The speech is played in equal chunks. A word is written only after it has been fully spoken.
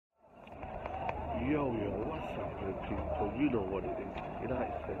Yo, what's happening, people? You know what it is.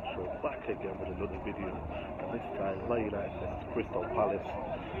 United Central back again with another video. And this time, my United Central Crystal Palace.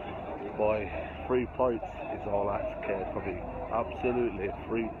 Boy, 3 points is all that's cared for me. Absolutely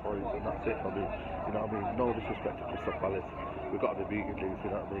 3 points, and that's it for me. You know what I mean? No disrespect to Crystal Palace. We've got to be beating these,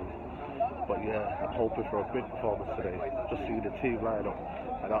 you know what I mean? But yeah, I'm hoping for a big performance today. Just seeing the team line up,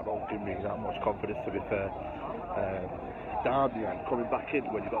 and that don't give me that much confidence, to be fair. Derby and coming back in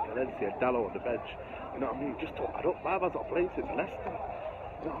when you got Valencia and Dallo on the bench, you know what I mean? Just don't, my man's not playing since Leicester.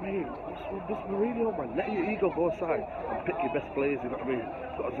 You know what I mean? What's wrong with Mourinho, man? Let your ego go aside and pick your best players, you know what I mean?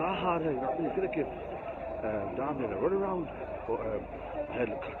 Got Zaha there, you know what I mean? He's going to give Darby a run around. But I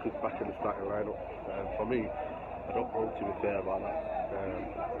had Lukaku's back in the starting lineup. For me, I don't know, to be fair about that.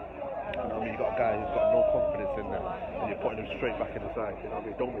 You know what I mean? You got a guy who's got no confidence in there, and you're putting him straight back in the side. You know what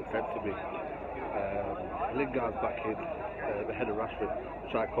I mean? Don't make sense to me. Lingard's back in, the head of Rashford,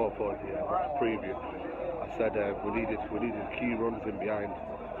 which I called for in the preview. I said we needed key runs in behind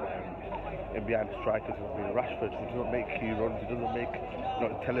the strikers. I mean, Rashford, he doesn't make key runs, he doesn't make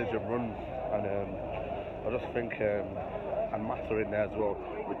intelligent runs, and I just think and Mata in there as well,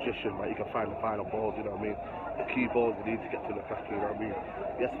 magician, like he can find the final balls, you know what I mean? The key balls you need to get to Lukaku, you know what I mean?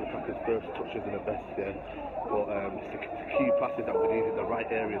 Yes, Lukaku's first touches are the best, yeah, but it's the key passes that we need in the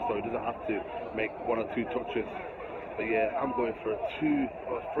right area, so he doesn't have to make 1 or 2 touches. But yeah, I'm going for a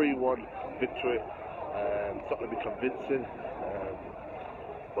 3-1 victory. It's not going to be convincing,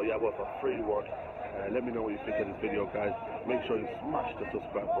 but yeah, I went for 3-1. Let me know what you think of this video, guys. Make sure you smash the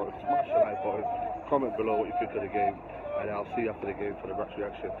subscribe button, smash the like button, comment below what you think of the game, and I'll see you after the game for the match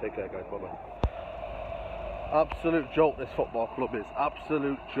reaction. Take care, guys. Bye-bye. Absolute joke, this football club is.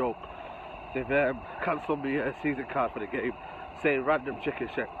 Absolute joke. They've cancelled me a season card for the game, saying random chicken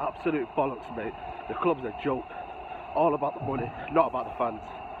shit. Absolute bollocks, mate. The club's a joke. All about the money, not about the fans.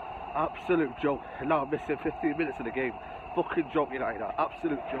 Absolute joke. And now I'm missing 15 minutes of the game. Fucking joke, United.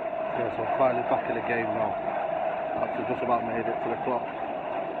 Absolute joke. Yeah, so I'm finally back in the game now. Actually just about made it to the clock.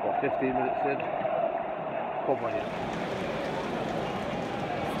 What, 15 minutes in? Come on,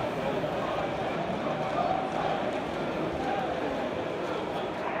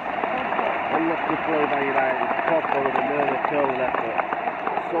 Unlucky play by United. Proper with a nearly curling effort.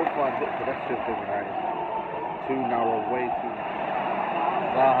 So far a bit pedestrian for United. Too narrow, way too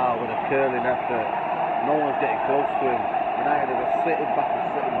narrow. Zaha with a curling effort. No one's getting close to him. United are sitting back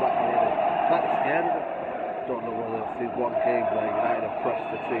already. That's scared of it. Don't know whether I've seen one game where United have pressed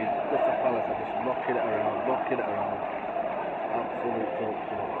the team. Crystal Palace are just knocking it around. Absolute joke,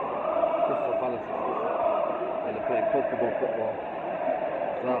 you know. Crystal Palace and they're playing comfortable football.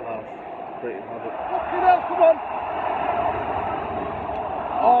 Zaha's creating havoc. Fucking hell, come on!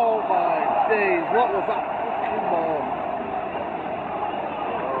 Oh my days, what was that fucking ball?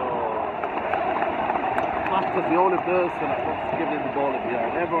 Master's the only person that wants to give him the ball in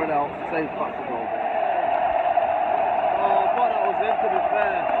behind. Everyone else, same passes over. Oh, but that was in, to be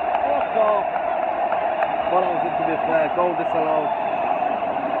fair. Fuck off. But that was in, to be fair. Goal disallowed.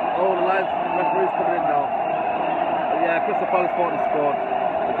 Oh, the referee's coming in now. But yeah, Crystal Palace thought they scored.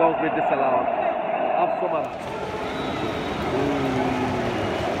 The goal's been disallowed. Have some of that.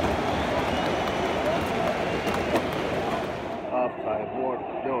 Half time,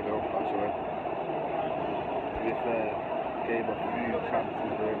 1-0 actually. To be fair, gave a few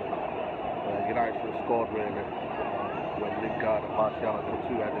chances really. United should have scored really when Lingard and Martial had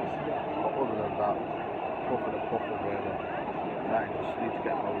 2 headers. But other than that, puffing really. United just need to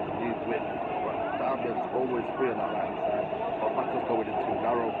get home, need width. But Darby's always free on that right hand side. But Mata's going in too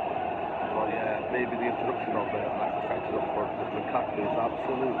narrow. But yeah, maybe the introduction of Alexis Sanchez up front with Lukaku is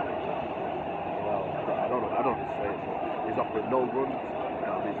absolutely, well, I don't know how to say it, but he's offering no runs.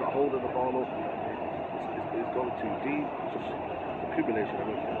 He's not holding the ball up. He's going too deep. It's just accumulation of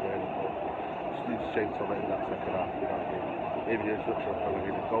everything really. But just need to change something in that second half, you know what I mean? Maybe the introduction of filling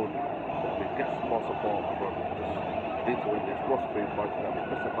in the goal. I mean, get some more support from just need to win this. Plus 3 points. I mean,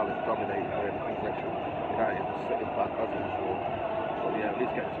 Crystal Palace dominating during the possession. United just sitting back as usual. But yeah, at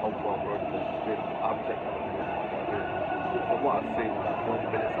least get this home form run. It's been abject at the minute. From what I've seen, that 40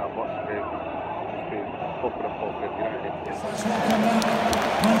 minutes I've watched the game, it's been puffing. United.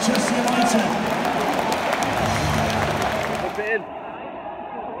 Manchester United. In.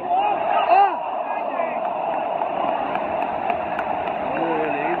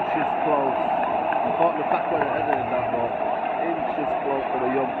 Really inches close. I thought Lukaku had headed in that ball. Inches close for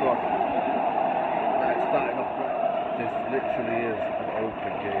the young cross. Like starting off right. This literally is an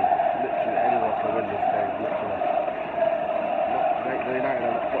open game. Literally anyone can win this game. Literally. The United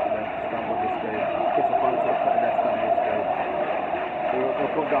are not putting their stand on this game. Crystal Palace are putting their stand on this game.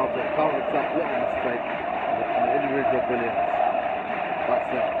 They'll come down to a counter-attack, little mistake, and the individual brilliance. That's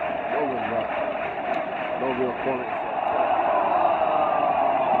it. No than that. No real quality.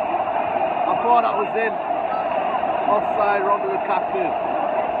 I thought that was in. Offside, Romelu Lukaku.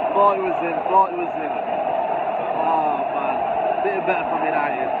 Thought it was in. Oh man, bit better from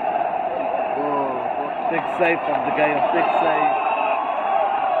United. Oh, big save from De Gea, big save.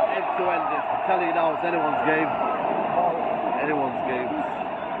 End to end this. I'm telling you now, it's anyone's game. Anyone's game.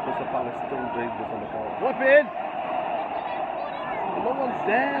 Crystal Palace still dangerous on the ball. Whip in! No one's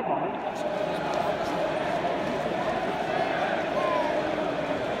there, man.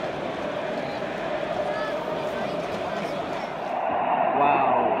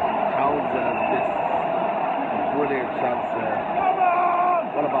 Wow, Townsend has missed a brilliant chance there.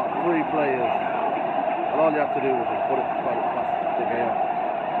 What about 3 players? And all you have to do is put it past the game.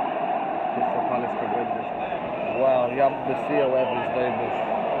 Crystal Palace can win this. Wow, Yam Basir, whatever his name is.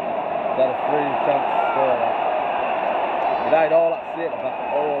 He's had a free chance to score that. United all that shit about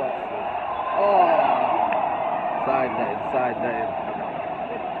all that shit. Oh! Side netting.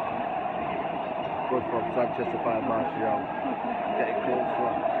 Good from Sanchez to find Martial. Getting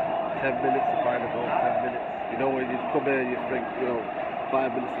closer. 10 minutes to find a goal, 10 minutes. You know, when you come here, you think,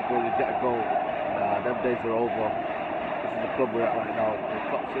 5 minutes to go, you get a goal. Nah, them days are over. This is the club we're at right now. The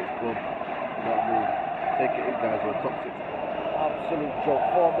top 6 club. You know what I mean? Take it in, guys. We're top 6. Absolute joke.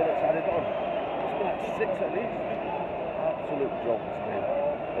 4 minutes added on. It's been like 6 at least. Absolute joke, this game.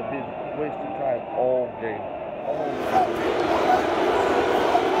 They've been wasting time all game.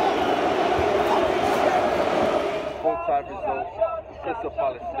 Full-time results. Crystal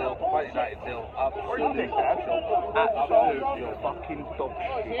Palace nil, Man United nil. Absolute joke. Absolute fucking dog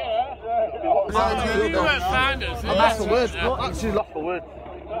shit. I'm lost for words. Actually lost for words.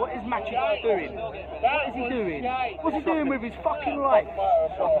 What is MATCHDAY doing? What is he doing? What's he doing with his fucking life?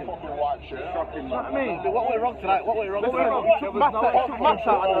 Shocking. Shocking. You know what I mean? What went wrong tonight? What went wrong tonight? He took Mata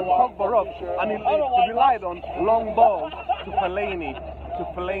and Pogba off, and he relied on long balls to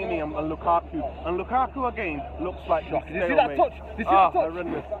Fellaini and Lukaku. And Lukaku again looks like he's Did you see that touch? Did you see that touch?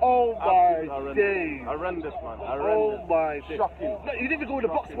 Horrendous. Oh my days. Horrendous, man. Oh my days. Shocking. No, you didn't even go in the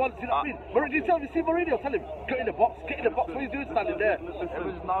box once, you know what I mean? Did you tell me, see Mourinho, tell him, get in the box, what are you doing standing there? There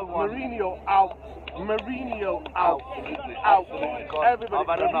was no one. Mourinho out. Out.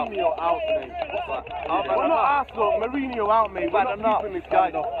 Everybody, Mourinho out today. We're not Arsenal, Mourinho out, mate. We're not keeping this guy.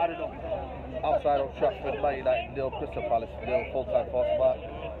 I don't know. Outside Old Trafford, Man United nil, Crystal Palace nil, full-time force back.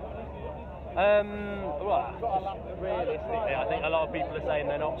 Well, realistically, I think a lot of people are saying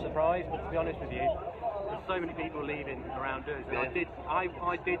they're not surprised, but to be honest with you, there's so many people leaving around us, and I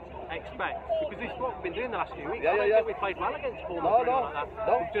did expect, because this is what we've been doing the last few weeks. I don't think we played well against Bournemouth like that.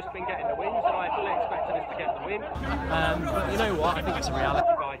 We've just been getting the wins, so I fully expected us to get the win. But you know what? I think it's a reality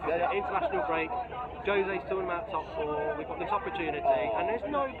bites. International break. Jose's talking about top 4. We've got this opportunity, and there's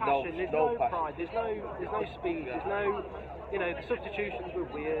no passion, there's no pride, there's no speed, there's no. The substitutions were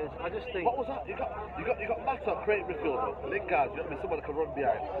weird. I just think. What was that? You got Mata, creative midfielder, Lingard, someone that can run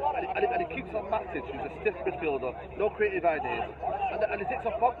behind, and he keeps on Matic, who's a stiff midfielder, no creative ideas, and he takes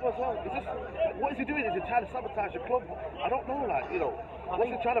off Pogba as well. What is he doing? Is he trying to sabotage the club? I don't know, what's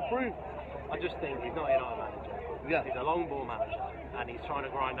he trying to prove? I just think he's not a United manager. Yeah. He's a long ball manager, and he's trying to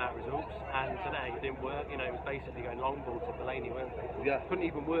grind out results. And today it didn't work. It was basically going long ball to Fellaini, weren't they? Yeah. Couldn't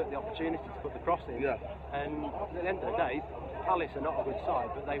even work the opportunity to put the cross in. Yeah. And at the end of the day, Palace are not a good side,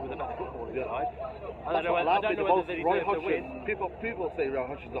 but they were the better footballing side. I don't know whether they deserve to win. People say Roy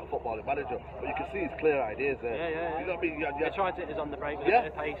Hodgson's not a footballing manager, but you can see his clear ideas there. Yeah. You know what I mean? They tried to hit us on the break with a bit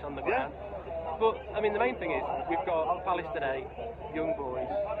of pace on the ground. But, I mean, the main thing is, we've got Palace today, Young Boys,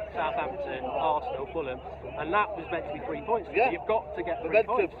 Southampton, Arsenal, Fulham, and that was meant to be 3 points. Yeah. You've got to get 3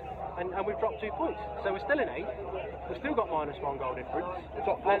 points. And we've dropped 2 points. So we're still in 8th. We've still got -1 goal difference.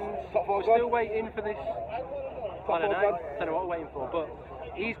 Top four we're still waiting for this. I don't know what we're waiting for, but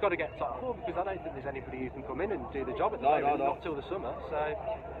he's got to get top 4 because I don't think there's anybody who can come in and do the job at the moment, not till the summer. So,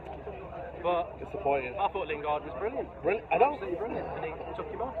 but disappointing. I thought Lingard was brilliant. Brilliant, I know. Absolutely brilliant, and he took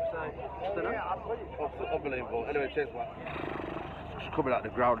him off. So, I don't know. Unbelievable. Anyway, cheers, man. Just coming out the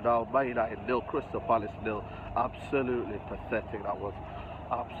ground now. Man United nil, Crystal Palace nil. Absolutely pathetic. That was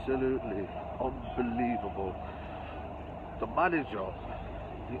absolutely unbelievable. The manager.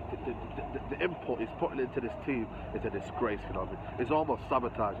 The input he's putting into this team is a disgrace, you know what I mean? It's almost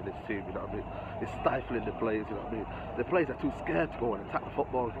sabotaging this team, you know what I mean? It's stifling the players, you know what I mean? The players are too scared to go and attack the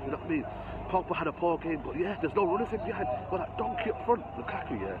football, you know what I mean? Pogba had a poor game, but yeah, there's no runners in behind. But that donkey up front,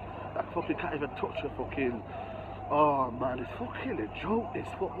 Lukaku, that fucking can't even touch a fucking... Oh man, it's fucking a joke, this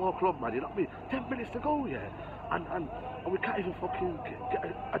football club, man, you know what I mean? 10 minutes to go, and we can't even fucking get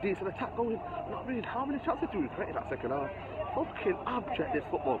a decent attack going. You know what I mean? How many chances do we create in that second half? Fucking abject this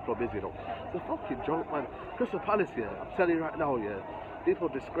football club is, you know. It's a fucking joke, man. Crystal Palace, yeah, I'm telling you right now, yeah, people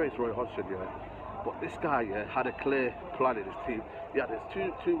disgrace Roy Hodgson, yeah. But this guy, yeah, had a clear plan in his team. He had his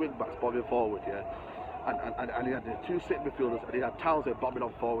two wing backs bombing forward, yeah. And he had the two sitting midfielders, and he had Townsend bombing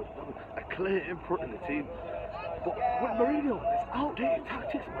on forward. A clear input in the team. But with Mourinho, it's outdated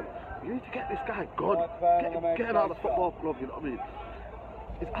tactics, man. You need to get this guy gone. Get him out of the football club, you know what I mean?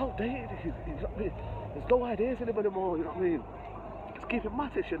 It's outdated, you know what I mean? There's no ideas in him anymore, you know what I mean? It's keeping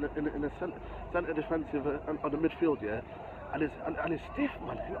Matic in the centre defensive on the midfield, yeah? And he's stiff,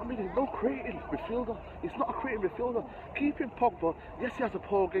 man. You know what I mean? He's no creative midfielder. He's not a creative midfielder. Keeping Pogba, yes, he has a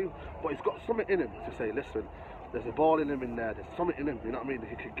poor game, but he's got something in him to say, listen, there's a ball in him in there. There's something in him, you know what I mean?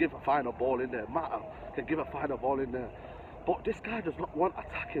 He can give a final ball in there. Mata can give a final ball in there. But this guy does not want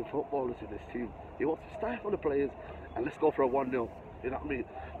attacking footballers in this team. He wants to stifle the players and let's go for a 1-0. You know what I mean?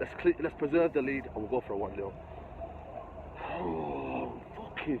 Let's preserve the lead and we'll go for a 1-0. Oh,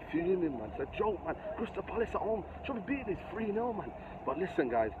 fucking fuming, man. It's a joke, man. Crystal Palace at home should be beating this 3-0, man. But listen,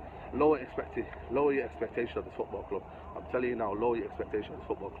 guys, lower your expectation of this football club. I'm telling you now, lower your expectation of this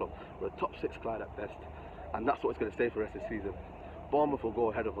football club. We're a top 6 side at best, and that's what it's going to stay for the rest of the season. Bournemouth will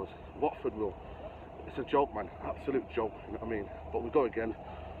go ahead of us. Watford will. It's a joke, man. Absolute joke. You know what I mean? But we go again.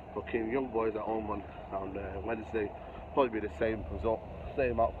 Fucking young boys at home on Wednesday. Probably be the same result,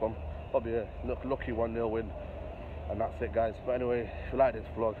 same outcome. Probably a lucky 1-0 win. And that's it, guys. But anyway, if you like this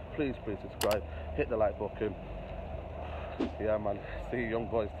vlog, please subscribe, hit the like button. Yeah, man. See you, young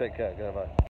boys. Take care. Goodbye.